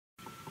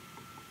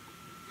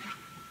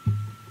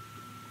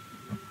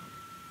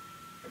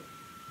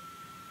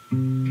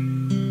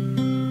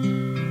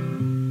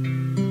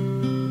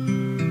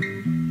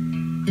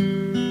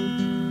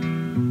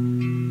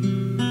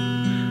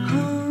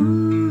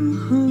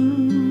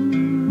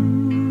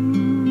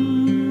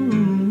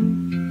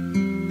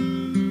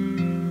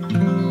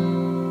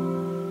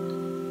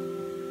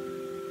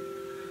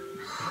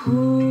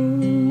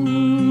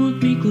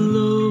Hold me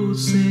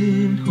close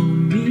and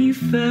hold me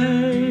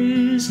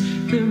fast.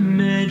 The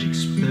magic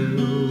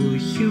spell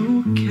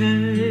you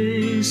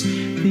cast.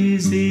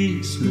 This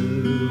is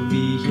love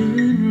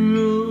and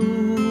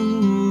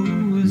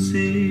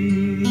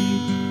roses.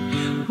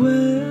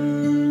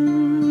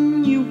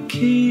 When you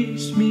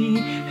kiss me,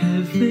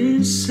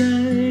 heaven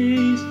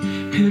sighs.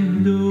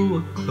 And though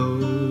I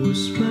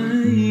close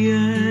my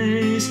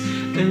eyes,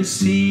 I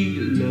see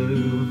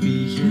love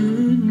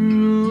and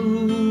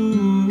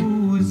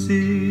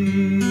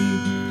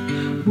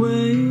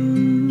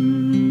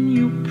when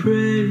you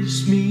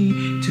press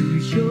me to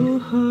your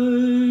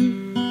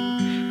heart,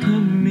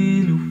 I'm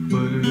in a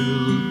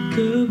world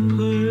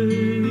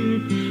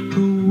apart, a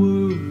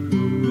world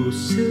where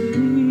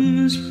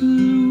roses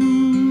bloom.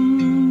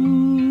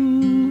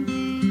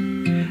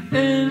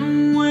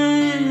 And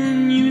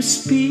when you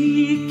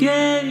speak,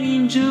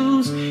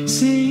 angels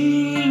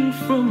sing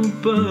from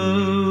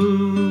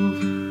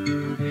above.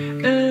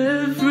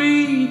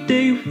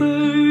 Everyday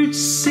words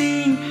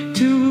seem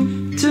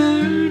to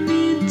turn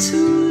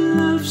into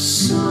love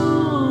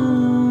songs.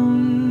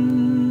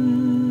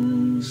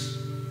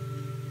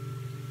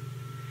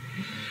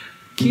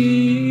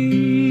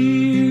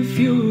 Give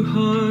your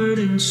heart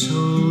and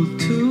soul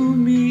to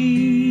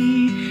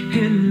me,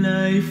 and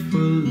life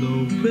will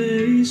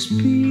always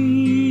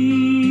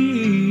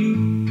be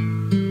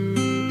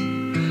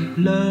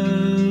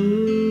love.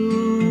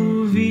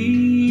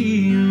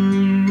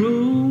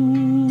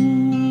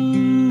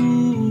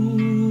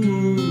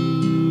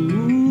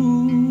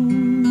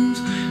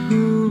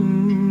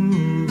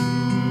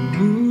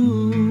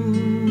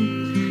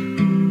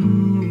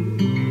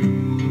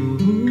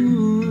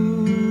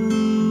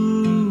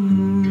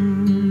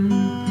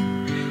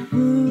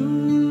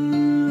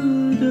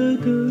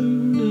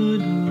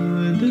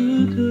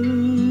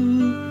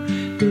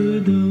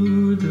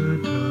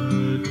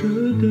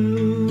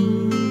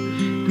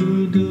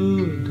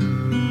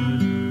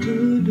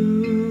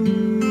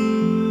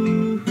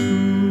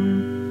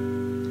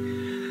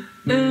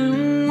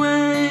 And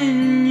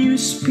when you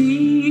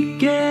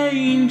speak,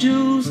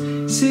 angels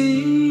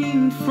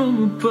sing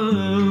from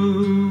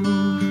above.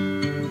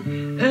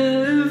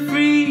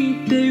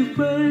 Everyday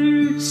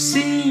words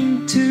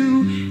seem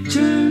to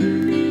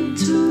turn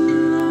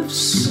into love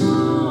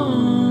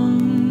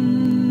songs.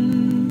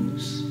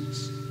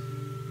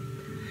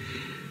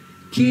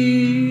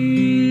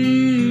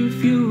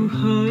 Give your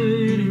heart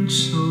and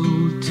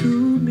soul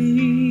to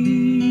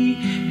me,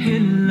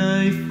 and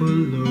life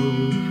will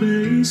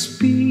always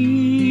be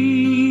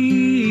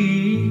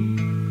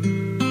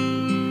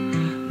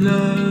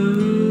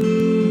love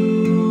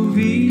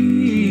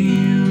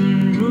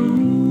and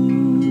rose.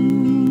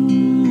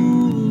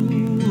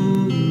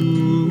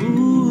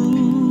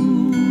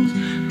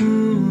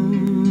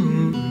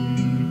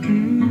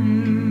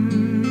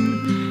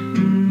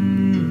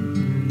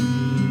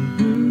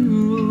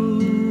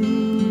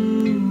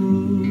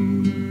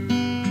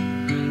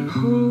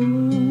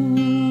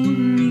 Hold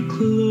me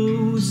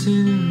close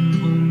and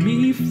hold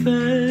me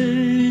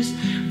fast.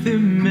 The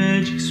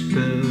magic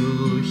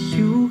spell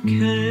you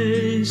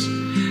cast.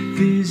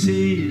 This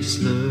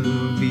is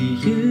love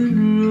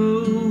and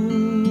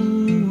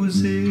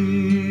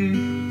roses.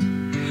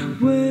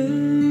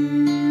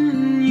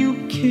 When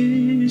you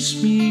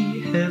kiss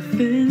me,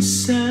 heaven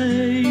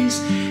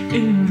sighs.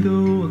 And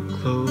though I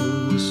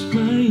close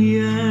my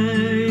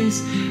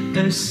eyes,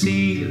 I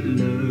see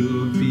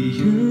love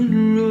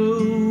and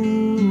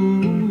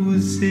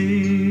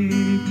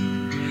roses.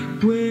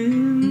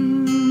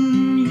 When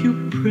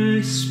you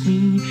press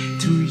me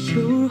to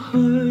your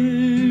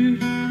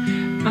heart,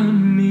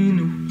 I'm in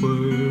a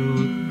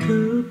world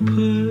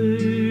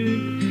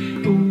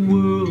apart, a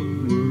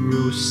world where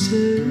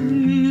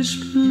roses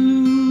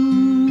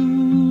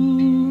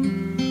bloom.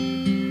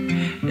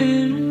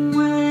 And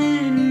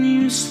when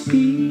you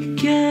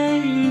speak,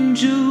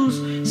 angels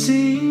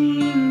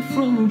sing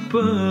from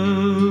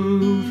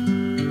above.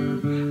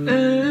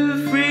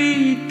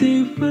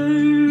 Everyday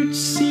word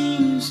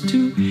seems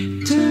to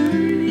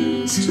turn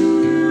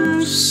into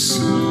love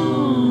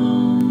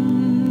songs.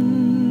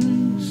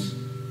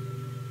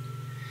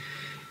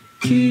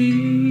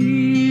 Keep